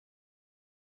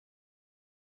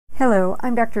Hello,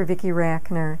 I'm Dr. Vicki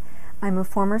Rackner. I'm a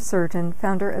former surgeon,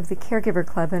 founder of the Caregiver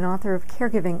Club, and author of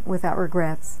Caregiving Without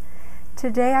Regrets.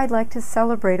 Today I'd like to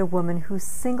celebrate a woman who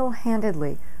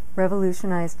single-handedly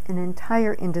revolutionized an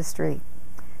entire industry.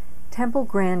 Temple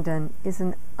Grandin is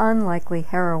an unlikely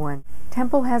heroine.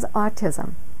 Temple has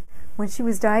autism. When she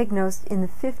was diagnosed in the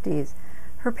 50s,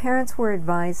 her parents were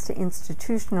advised to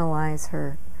institutionalize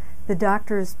her. The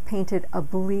doctors painted a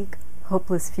bleak,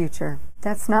 hopeless future.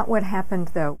 That's not what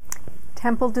happened, though.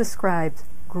 Temple describes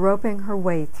groping her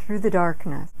way through the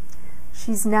darkness.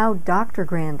 She's now Dr.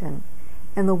 Grandin,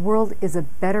 and the world is a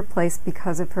better place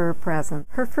because of her presence.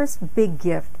 Her first big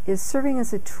gift is serving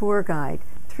as a tour guide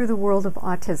through the world of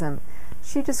autism.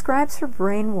 She describes her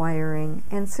brain wiring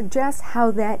and suggests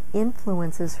how that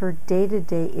influences her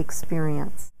day-to-day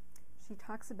experience. She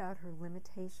talks about her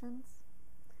limitations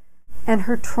and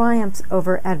her triumphs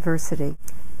over adversity,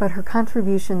 but her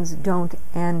contributions don't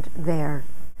end there.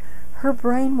 Her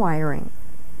brain wiring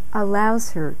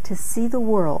allows her to see the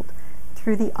world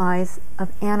through the eyes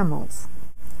of animals.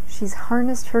 She's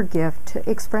harnessed her gift to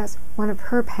express one of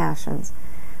her passions,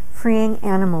 freeing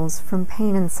animals from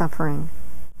pain and suffering.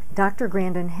 Dr.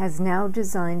 Grandin has now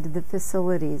designed the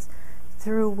facilities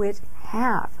through which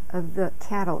half of the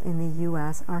cattle in the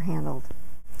U.S. are handled.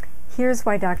 Here's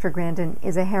why Dr. Grandin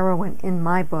is a heroine in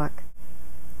my book.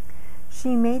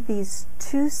 She made these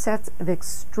two sets of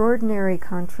extraordinary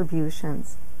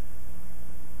contributions,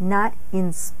 not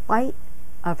in spite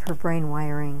of her brain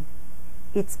wiring.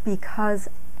 It's because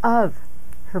of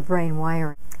her brain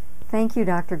wiring. Thank you,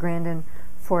 Dr. Grandin,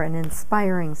 for an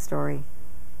inspiring story.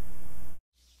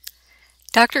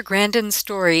 Dr. Grandin's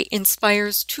story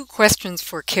inspires two questions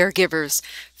for caregivers.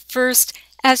 First,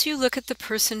 as you look at the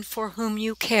person for whom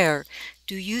you care,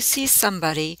 do you see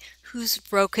somebody who's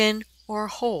broken or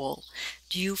whole?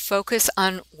 Do you focus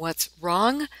on what's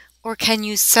wrong, or can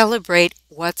you celebrate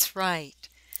what's right?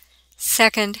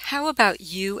 Second, how about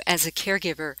you as a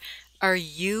caregiver? Are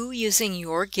you using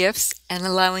your gifts and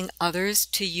allowing others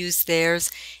to use theirs?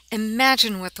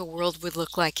 Imagine what the world would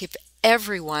look like if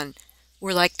everyone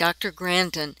were like Dr.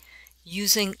 Grandin,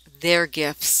 using their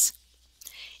gifts.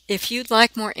 If you'd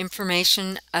like more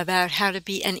information about how to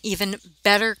be an even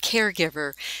better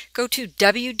caregiver, go to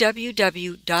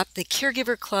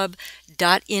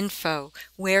www.thecaregiverclub.info,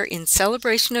 where in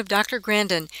celebration of Dr.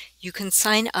 Grandin, you can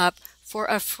sign up for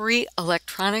a free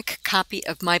electronic copy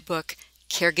of my book,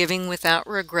 Caregiving Without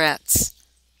Regrets.